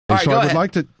All right, so go I would ahead.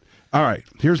 like to. All right,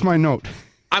 here's my note.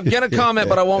 I'm going to comment,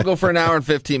 but I won't go for an hour and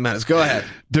 15 minutes. Go ahead.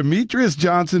 Demetrius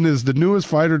Johnson is the newest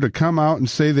fighter to come out and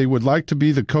say they would like to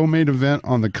be the co-main event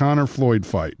on the Conor Floyd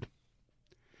fight.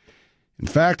 In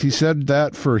fact, he said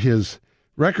that for his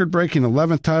record-breaking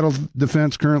 11th title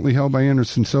defense currently held by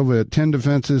Anderson Silva at 10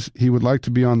 defenses, he would like to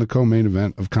be on the co-main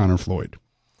event of Conor Floyd.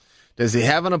 Does he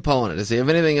have an opponent? Does he have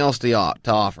anything else to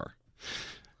offer?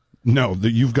 No,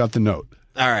 you've got the note.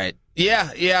 All right.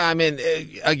 Yeah. I mean,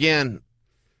 again,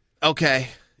 okay.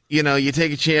 You know, you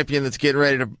take a champion that's getting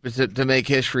ready to make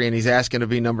history, and he's asking to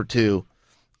be number 2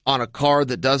 on a card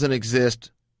that doesn't exist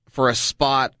for a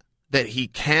spot that he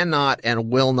cannot and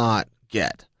will not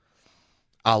get.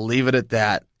 I'll leave it at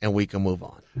that, and we can move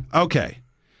on. Okay.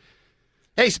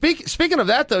 Hey, speaking of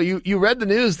that, though, you read the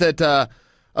news that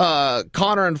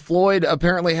Conor and Floyd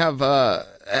apparently have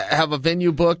a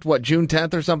venue booked, June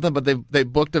 10th or something, but they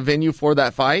booked a venue for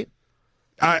that fight?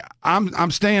 I'm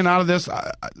staying out of this.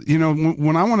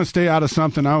 When I want to stay out of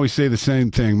something, I always say the same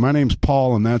thing. My name's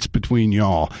Paul, and that's between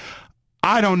y'all.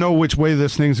 I don't know which way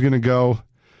this thing's going to go.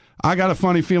 I got a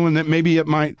funny feeling that maybe it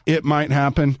might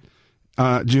happen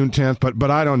June 10th, but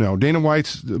I don't know. Dana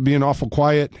White's being awful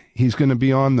quiet. He's going to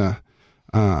be on the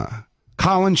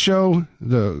Colin show.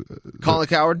 Colin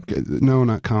Coward? No,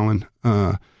 not Colin.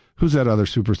 Who's that other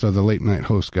superstar, the late night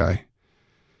host guy?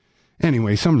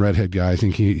 Anyway, some redhead guy. I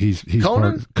think he's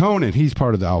Conan? Conan. He's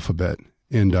part of the Alphabet,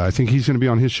 and I think he's going to be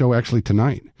on his show actually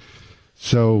tonight.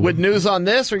 So, with news on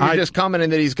this, or you're just commenting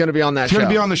that he's going to be on that show? He's going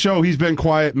to be on the show. He's been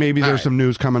quiet. Maybe there's some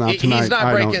news coming out tonight.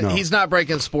 He's not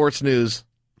breaking sports news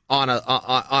on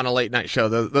a late night show.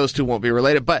 Those two won't be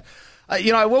related. But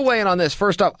I will weigh in on this.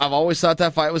 First up, I've always thought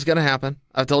that fight was going to happen.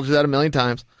 I've told you that a million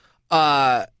times.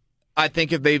 I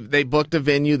think if they booked a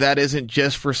venue, that isn't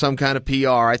just for some kind of PR.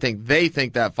 I think they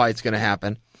think that fight's going to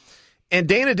happen. And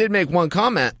Dana did make one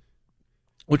comment,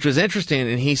 which was interesting,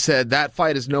 and he said that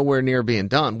fight is nowhere near being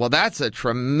done. Well, that's a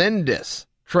tremendous,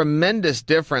 tremendous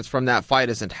difference from that fight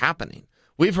isn't happening.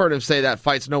 We've heard him say that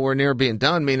fight's nowhere near being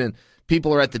done, meaning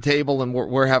people are at the table and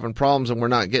we're having problems and we're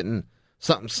not getting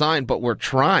something signed, but we're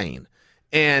trying.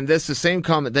 And that's the same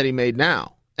comment that he made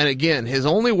now. And again, his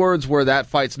only words were that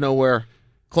fight's nowhere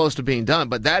close to being done,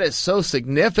 but that is so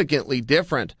significantly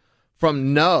different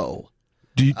from no.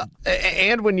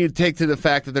 And when you take to the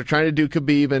fact that they're trying to do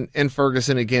Khabib and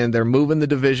Ferguson again, they're moving the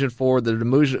division forward, they're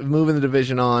moving the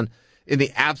division on in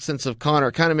the absence of Conor,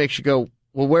 it kind of makes you go,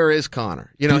 well, where is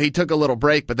Conor? He took a little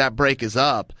break, but that break is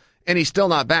up, and he's still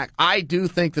not back. I do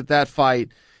think that fight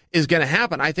is going to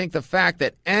happen. I think the fact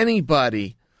that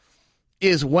anybody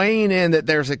is weighing in that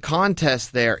there's a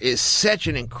contest there is such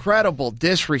an incredible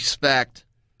disrespect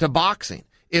to boxing.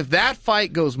 If that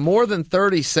fight goes more than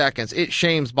 30 seconds, it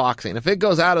shames boxing. If it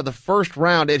goes out of the first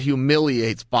round, it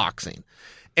humiliates boxing.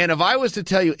 And if I was to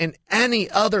tell you in any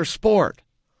other sport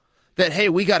that, hey,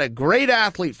 we got a great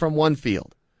athlete from one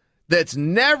field that's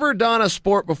never done a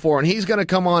sport before, and he's going to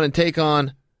come on and take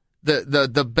on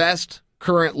the best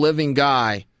current living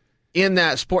guy in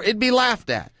that sport, it'd be laughed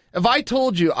at. If I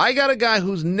told you I got a guy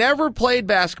who's never played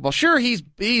basketball, sure, he's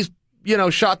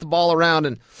shot the ball around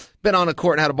and been on a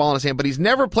court and had a ball in his hand, but he's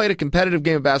never played a competitive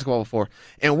game of basketball before,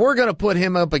 and we're going to put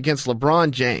him up against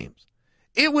LeBron James,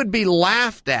 it would be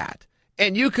laughed at.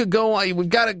 And you could go, we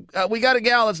got a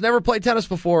gal that's never played tennis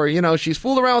before. She's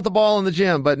fooled around with the ball in the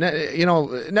gym, but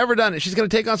never done it. She's going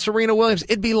to take on Serena Williams.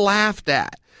 It'd be laughed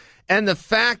at. And the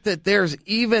fact that there's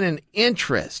even an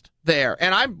interest there,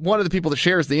 and I'm one of the people that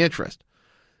shares the interest,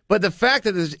 but the fact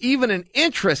that there's even an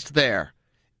interest there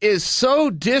is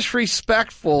so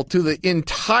disrespectful to the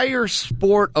entire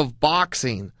sport of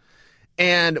boxing.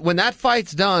 And when that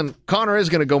fight's done, Conor is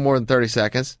going to go more than 30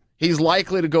 seconds. He's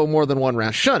likely to go more than one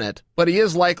round. Shouldn't, but he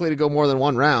is likely to go more than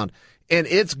one round. And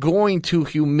it's going to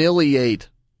humiliate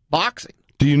boxing.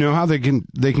 Do you know how they can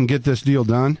get this deal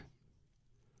done?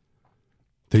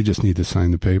 They just need to sign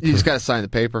the paper. You just got to sign the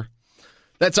paper.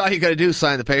 That's all you got to do,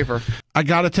 sign the paper. I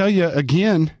got to tell you,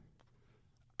 again,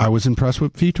 I was impressed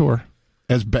with Vitor.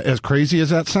 As crazy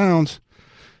as that sounds,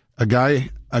 a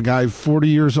guy 40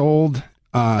 years old,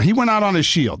 he went out on his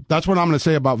shield. That's what I'm going to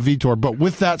say about Vitor. But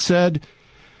with that said,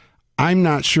 I'm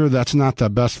not sure that's not the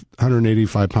best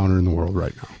 185-pounder in the world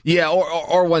right now. Yeah,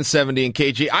 or 170 in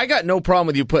kg. I got no problem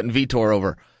with you putting Vitor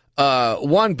over.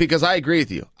 One, because I agree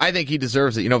with you. I think he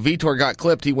deserves it. Vitor got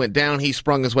clipped. He went down. He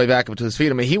sprung his way back up to his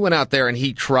feet. I mean, he went out there and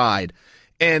he tried.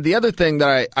 And the other thing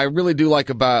that I really do like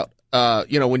about,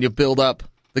 when you build up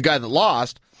the guy that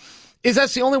lost, is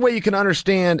that's the only way you can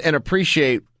understand and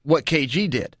appreciate what KG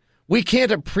did. We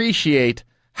can't appreciate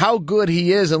how good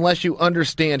he is unless you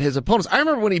understand his opponents. I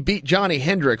remember when he beat Johnny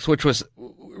Hendricks, which was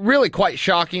really quite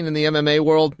shocking in the MMA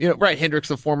world. Right, Hendricks,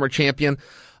 the former champion.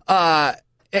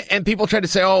 And people tried to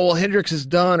say, oh, well, Hendricks is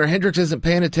done, or Hendricks isn't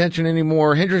paying attention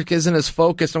anymore, Hendricks isn't as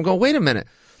focused. I'm going, wait a minute.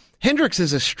 Hendricks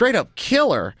is a straight-up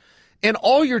killer, and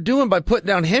all you're doing by putting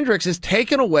down Hendricks is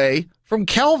taking away from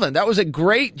Kelvin. That was a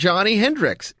great Johnny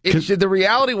Hendricks. The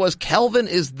reality was Kelvin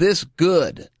is this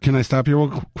good. Can I stop you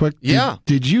real quick? Yeah.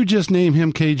 Did you just name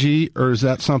him KG, or is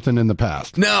that something in the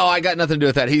past? No, I got nothing to do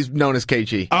with that. He's known as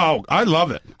KG. Oh, I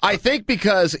love it. I think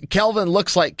because Kelvin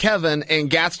looks like Kevin, and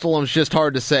Gastelum's just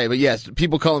hard to say. But yes,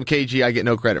 people call him KG. I get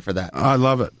no credit for that. I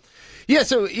love it. Yeah,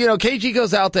 so, KG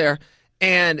goes out there,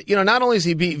 and, not only does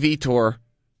he beat Vitor,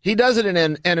 he does it in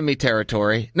enemy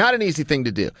territory. Not an easy thing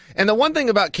to do. And the one thing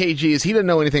about KG is he doesn't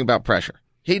know anything about pressure.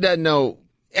 He doesn't know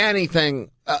anything.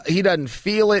 He doesn't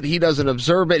feel it. He doesn't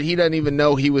observe it. He doesn't even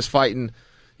know he was fighting,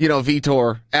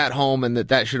 Vitor at home and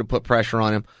that should have put pressure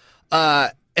on him.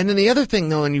 And then the other thing,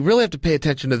 though, and you really have to pay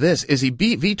attention to this, is he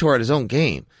beat Vitor at his own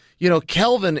game.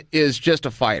 Kelvin is just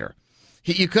a fighter.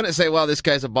 You couldn't say, well, this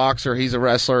guy's a boxer, he's a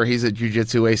wrestler, he's a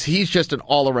jiu-jitsu ace. He's just an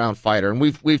all-around fighter. And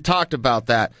we've talked about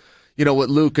that.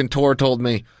 What Luke and Tor told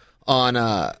me on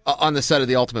the set of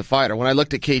The Ultimate Fighter. When I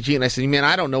looked at KG and I said, man,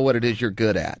 I don't know what it is you're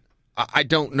good at. I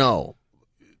don't know.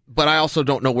 But I also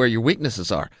don't know where your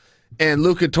weaknesses are. And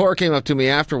Luke and Tor came up to me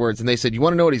afterwards and they said, you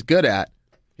want to know what he's good at?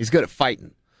 He's good at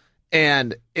fighting.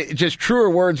 And just truer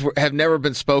words have never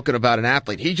been spoken about an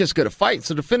athlete. He's just good at fighting.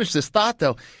 So to finish this thought,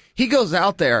 though, he goes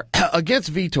out there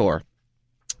against Vitor,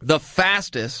 the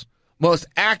fastest, most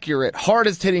accurate,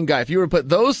 hardest hitting guy. If you were to put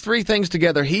those three things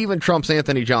together, he even trumps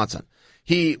Anthony Johnson.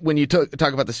 When you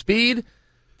talk about the speed,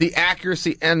 the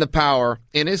accuracy, and the power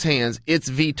in his hands, it's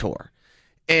Vitor.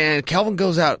 And Kelvin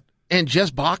goes out and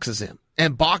just boxes him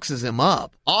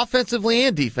up, offensively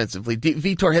and defensively.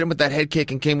 Vitor hit him with that head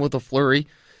kick and came with a flurry.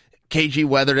 KG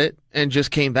weathered it and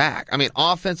just came back. I mean,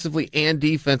 offensively and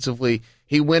defensively,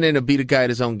 he went in and beat a guy at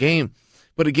his own game.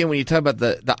 But again, when you talk about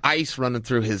the ice running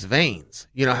through his veins,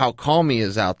 how calm he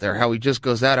is out there, how he just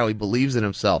goes out, how he believes in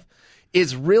himself,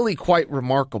 it's really quite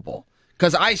remarkable.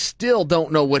 Because I still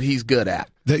don't know what he's good at.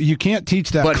 That you can't teach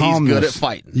that but calmness. But he's good at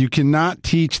fighting. You cannot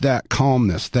teach that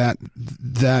calmness, that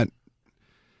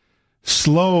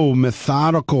slow,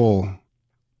 methodical.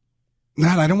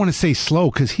 I don't want to say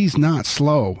slow because he's not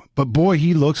slow, but boy,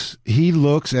 he looks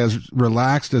as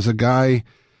relaxed as a guy,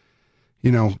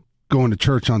 going to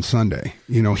church on Sunday.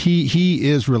 He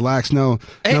is relaxed. Now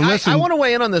listen. I want to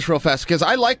weigh in on this real fast because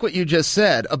I like what you just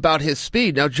said about his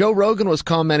speed. Now, Joe Rogan was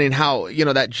commenting how,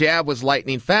 that jab was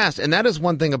lightning fast, and that is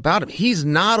one thing about him. He's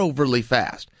not overly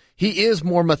fast. He is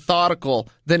more methodical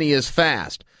than he is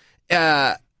fast.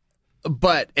 But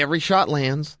every shot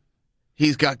lands.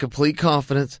 He's got complete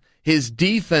confidence. His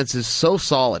defense is so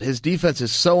solid. His defense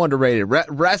is so underrated.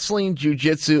 Wrestling,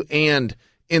 jiu-jitsu, and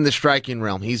in the striking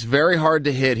realm. He's very hard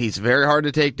to hit. He's very hard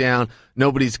to take down.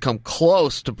 Nobody's come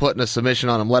close to putting a submission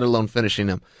on him, let alone finishing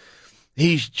him.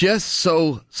 He's just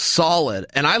so solid.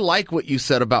 And I like what you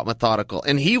said about methodical.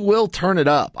 And he will turn it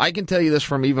up. I can tell you this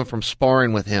even from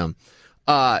sparring with him.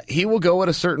 He will go at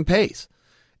a certain pace.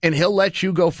 And he'll let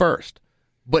you go first.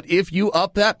 But if you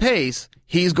up that pace,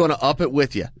 he's going to up it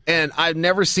with you. And I've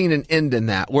never seen an end in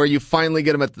that, where you finally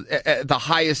get him at the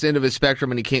highest end of his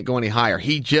spectrum and he can't go any higher.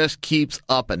 He just keeps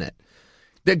upping it.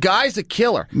 The guy's a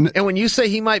killer. And when you say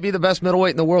he might be the best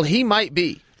middleweight in the world, he might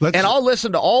be. And I'll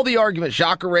listen to all the arguments,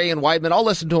 Jacare and Weidman, I'll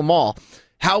listen to them all.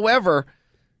 However,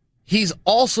 he's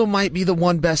also might be the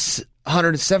one best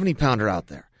 170-pounder out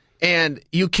there. And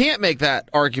you can't make that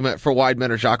argument for Weidman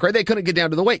or Jacare. They couldn't get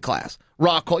down to the weight class.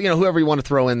 Rockhold, whoever you want to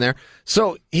throw in there.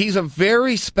 So he's a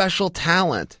very special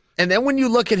talent. And then when you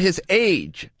look at his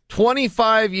age,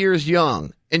 25 years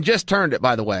young, and just turned it,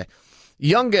 by the way,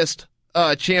 youngest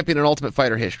champion in Ultimate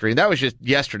Fighter history. And that was just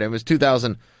yesterday. It was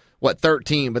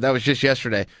 2013, but that was just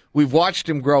yesterday. We've watched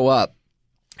him grow up.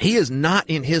 He is not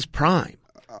in his prime.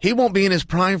 He won't be in his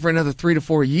prime for another 3 to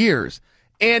 4 years.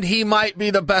 And he might be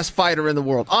the best fighter in the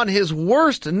world. On his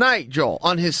worst night, Joel,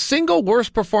 on his single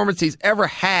worst performance he's ever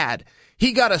had,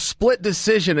 he got a split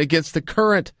decision against the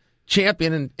current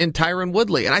champion in Tyron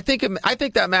Woodley. And I think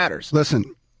that matters.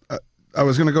 Listen, I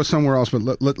was going to go somewhere else,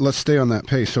 but let's stay on that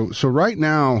pace. So right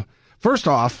now, first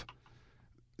off,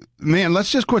 man,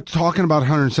 let's just quit talking about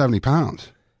 170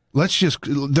 pounds.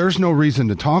 There's no reason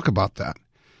to talk about that.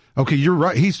 Okay, you're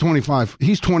right. He's 25.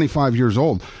 He's 25 years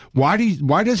old. Why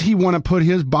does he want to put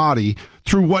his body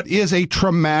through what is a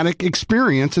traumatic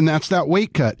experience, and that's that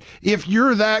weight cut? If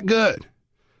you're that good,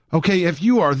 okay, if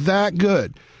you are that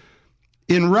good.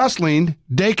 In wrestling,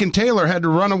 Dakin Taylor had to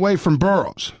run away from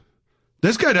Burroughs.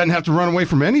 This guy doesn't have to run away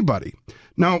from anybody.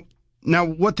 Now,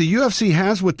 what the UFC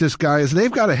has with this guy is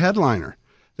they've got a headliner.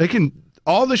 They can,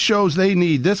 all the shows they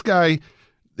need, this guy,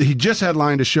 he just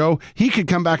headlined a show. He could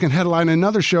come back and headline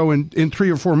another show in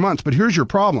 3 or 4 months. But here's your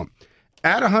problem.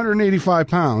 At 185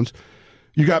 pounds,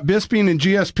 you got Bisping and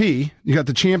GSP. You got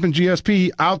the champion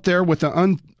GSP out there with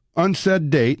the unsaid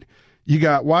date. You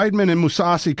got Weidman and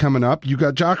Mousasi coming up. You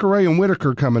got Jacare and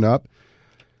Whitaker coming up.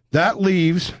 That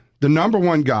leaves the number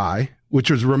one guy, which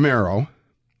is Romero,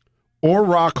 or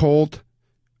Rockhold,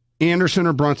 Anderson,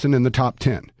 or Brunson in the top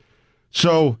 10.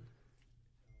 So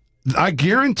I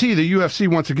guarantee the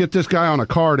UFC wants to get this guy on a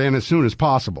card and as soon as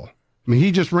possible. I mean,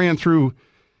 he just ran through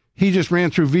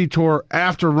Vitor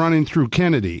after running through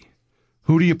Kennedy.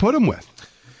 Who do you put him with?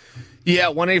 Yeah,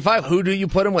 185. Who do you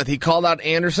put him with? He called out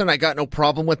Anderson. I got no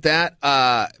problem with that.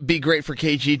 Be great for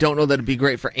KG. Don't know that it'd be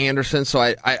great for Anderson, so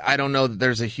I don't know that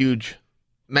there's a huge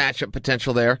matchup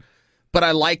potential there. But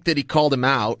I like that he called him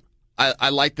out. I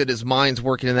like that his mind's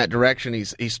working in that direction.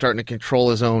 He's starting to control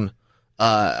his own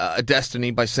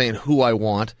destiny by saying who I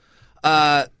want.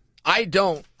 I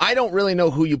don't really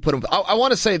know who you put him. I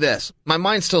want to say this. My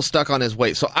mind's still stuck on his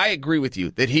weight, so I agree with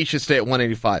you that he should stay at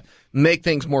 185. Make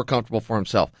things more comfortable for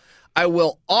himself. I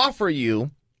will offer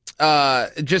you,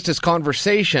 just as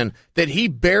conversation, that he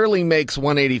barely makes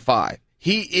 185.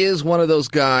 He is one of those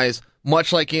guys,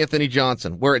 much like Anthony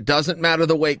Johnson, where it doesn't matter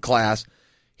the weight class.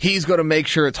 He's going to make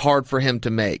sure it's hard for him to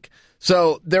make.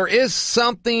 So there is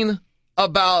something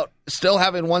about still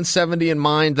having 170 in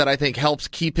mind that I think helps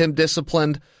keep him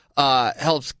disciplined,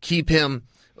 helps keep him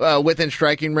within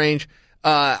striking range.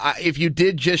 If you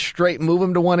did just straight move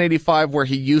him to 185 where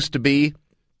he used to be,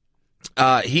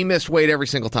 he missed weight every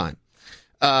single time.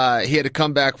 He had to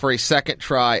come back for a second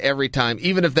try every time,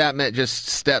 even if that meant just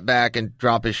step back and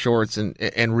drop his shorts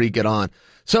and re-get on.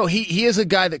 So he is a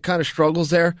guy that kind of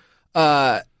struggles there.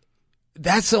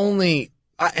 That's only,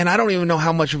 and I don't even know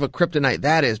how much of a kryptonite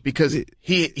that is because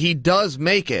he does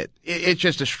make it. It's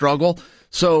just a struggle.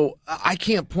 So I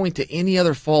can't point to any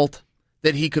other fault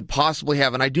that he could possibly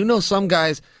have. And I do know some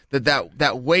guys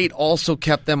that weight also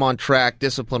kept them on track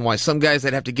discipline-wise. Some guys,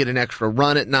 they'd have to get an extra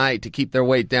run at night to keep their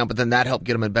weight down, but then that helped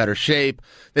get them in better shape.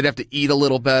 They'd have to eat a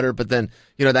little better, but then,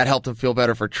 that helped them feel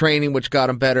better for training, which got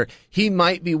them better. He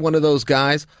might be one of those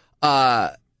guys,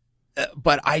 but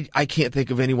I can't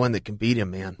think of anyone that can beat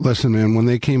him, man. Listen, man, when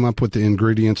they came up with the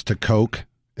ingredients to Coke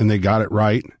and they got it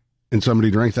right and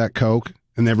somebody drank that Coke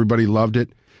and everybody loved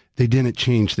it, they didn't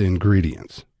change the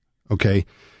ingredients. Okay,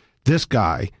 this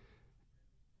guy,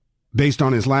 based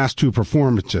on his last two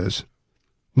performances,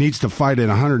 needs to fight at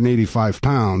 185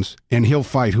 pounds, and he'll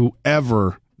fight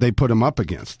whoever they put him up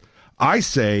against. I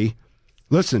say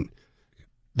listen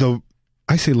a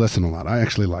lot. I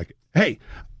actually like it. Hey,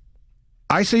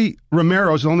 I say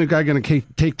Romero's the only guy going to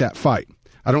take that fight.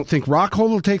 I don't think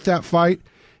Rockhold will take that fight,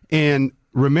 and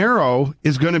Romero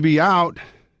is going to be out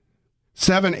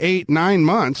 7, 8, 9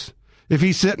 months if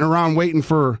he's sitting around waiting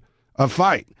for a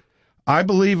fight. I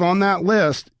believe on that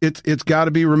list, it's got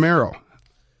to be Romero.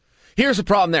 Here's the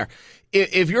problem there.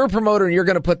 If you're a promoter and you're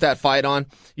going to put that fight on,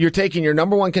 you're taking your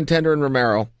number one contender in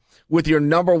Romero with your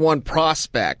number one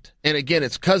prospect. And again,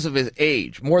 it's because of his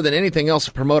age. More than anything else,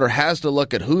 a promoter has to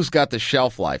look at who's got the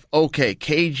shelf life. Okay,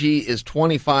 KG is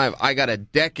 25. I got a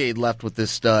decade left with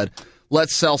this stud.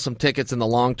 Let's sell some tickets in the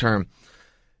long term.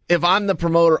 If I'm the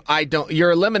promoter,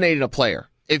 you're eliminating a player.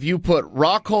 If you put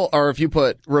Romero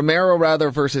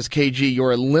versus KG,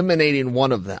 you're eliminating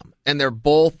one of them. And they're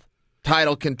both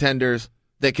title contenders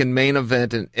that can main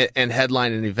event and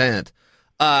headline an event.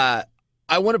 I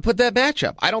want to put that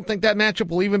matchup. I don't think that matchup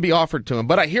will even be offered to him.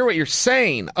 But I hear what you're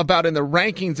saying about in the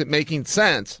rankings it making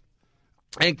sense.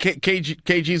 And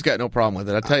KG's got no problem with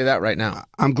it. I'll tell you that right now.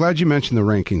 I'm glad you mentioned the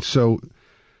rankings. So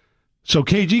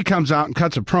KG comes out and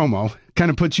cuts a promo, kind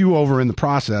of puts you over in the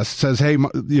process, says, hey,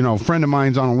 a friend of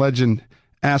mine's on a legend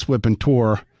ass-whipping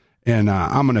tour, and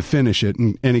I'm going to finish it.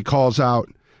 And he calls out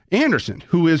Anderson,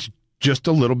 who is just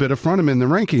a little bit in front of him in the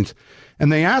rankings.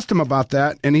 And they asked him about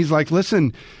that, and he's like,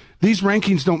 listen, these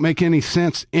rankings don't make any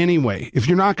sense anyway. If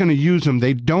you're not going to use them,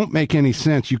 they don't make any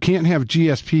sense. You can't have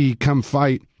GSP come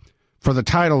fight for the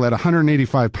title at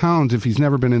 185 pounds if he's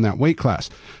never been in that weight class.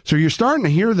 So you're starting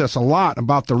to hear this a lot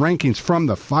about the rankings from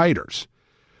the fighters.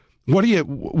 What do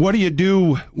you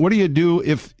do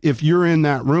if you're in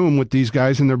that room with these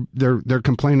guys and they're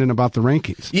complaining about the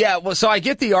rankings? Yeah, well, so I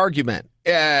get the argument,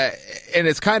 and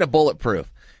it's kind of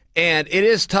bulletproof. And it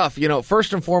is tough.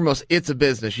 First and foremost, it's a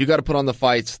business. You got to put on the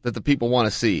fights that the people want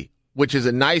to see, which is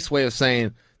a nice way of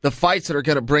saying the fights that are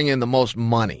going to bring in the most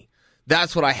money.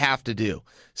 That's what I have to do.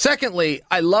 Secondly,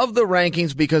 I love the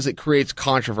rankings because it creates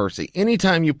controversy.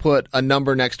 Anytime you put a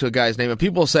number next to a guy's name, and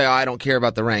people say, oh, I don't care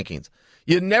about the rankings.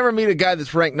 You never meet a guy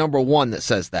that's ranked number 1 that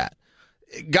says that.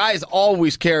 Guys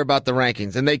always care about the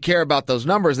rankings, and they care about those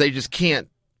numbers. They just can't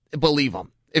believe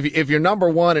them. If you're number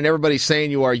 1 and everybody's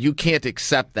saying you are, you can't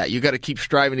accept that. You got to keep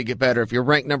striving to get better. If you're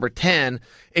ranked number 10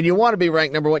 and you want to be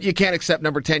ranked number 1, you can't accept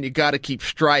number 10. You got to keep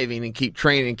striving and keep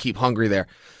training and keep hungry there.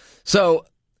 So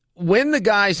when the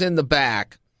guys in the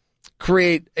back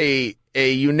create a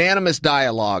unanimous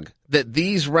dialogue that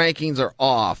these rankings are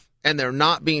off and they're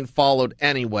not being followed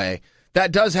anyway,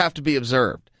 that does have to be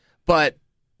observed. But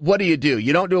what do?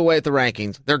 You don't do away with the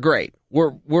rankings. They're great.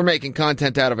 We're making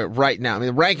content out of it right now. I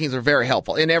mean, the rankings are very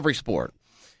helpful in every sport,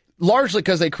 largely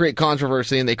because they create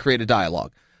controversy and they create a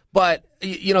dialogue. But,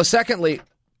 secondly,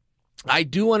 I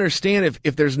do understand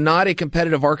if there's not a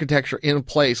competitive architecture in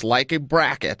place, like a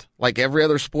bracket, like every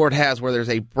other sport has, where there's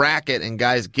a bracket and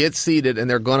guys get seated and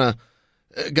they're gonna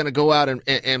go out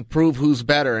and prove who's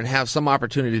better and have some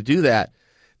opportunity to do that,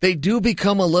 they do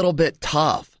become a little bit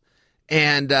tough.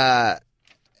 And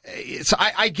so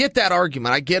I get that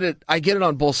argument. I get it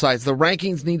on both sides. The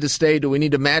rankings need to stay. Do we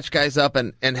need to match guys up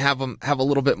and have them have a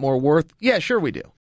little bit more worth? Yeah, sure we do.